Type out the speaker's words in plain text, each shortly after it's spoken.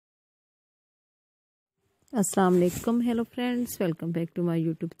Assalamu alaikum. Hello friends, welcome back to my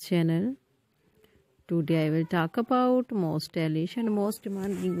YouTube channel. Today I will talk about most stylish and most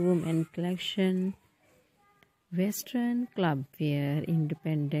demanding women collection, western club wear,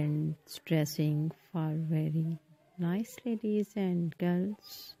 independent dressing for very nice ladies and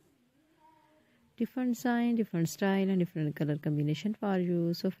girls. Different design, different style and different color combination for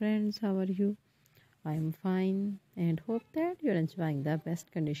you. So friends, how are you? I am fine and hope that you are enjoying the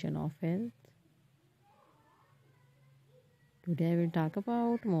best condition of health. Today I will talk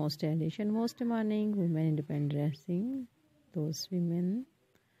about most stylish and most demanding women independent dressing. Those women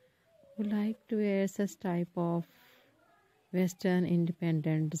who like to wear such type of western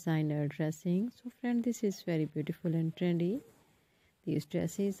independent designer dressing. So friend, this is very beautiful and trendy. These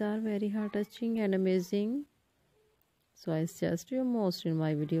dresses are very heart touching and amazing. So I suggest you most in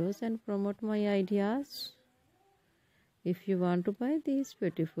my videos and promote my ideas. If you want to buy these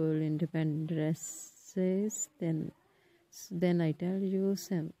beautiful independent dresses, then I tell you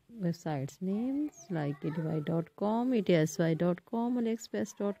some websites names like edivai.com, etsy.com,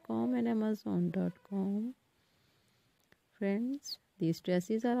 aliexpress.com and amazon.com. Friends, these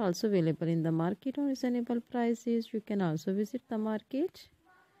dresses are also available in the market on reasonable prices. You can also visit the market.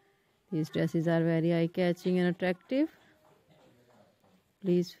 These dresses are very eye-catching and attractive.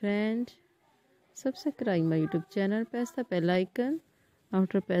 Please friend, subscribe my YouTube channel, press the bell icon.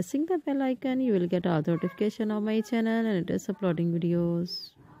 After pressing the bell icon, you will get all the notification of my channel and it is uploading videos.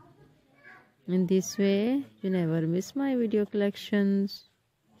 In this way, you never miss my video collections.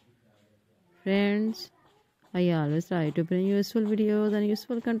 Friends, I always try to bring useful videos and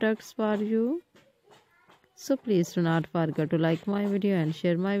useful contacts for you. So please do not forget to like my video and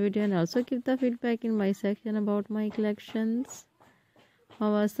share my video and also give the feedback in my section about my collections.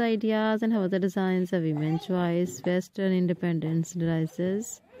 How was the ideas and how the designs of women's choice western independence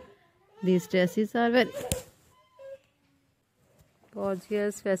dresses. These dresses are very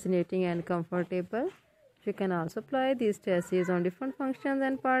gorgeous, fascinating and comfortable. You can also apply these dresses on different functions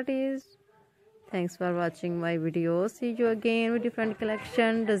and parties. Thanks for watching my video. See you again with different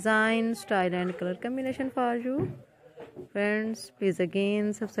collection, design, style and color combination for you. Friends, please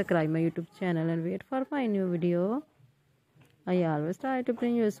again subscribe my YouTube channel and wait for my new video. I always try to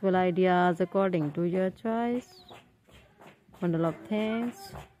bring useful ideas according to your choice. Bundle of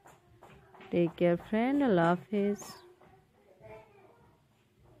thanks. Take care, friend. Allah Hafiz.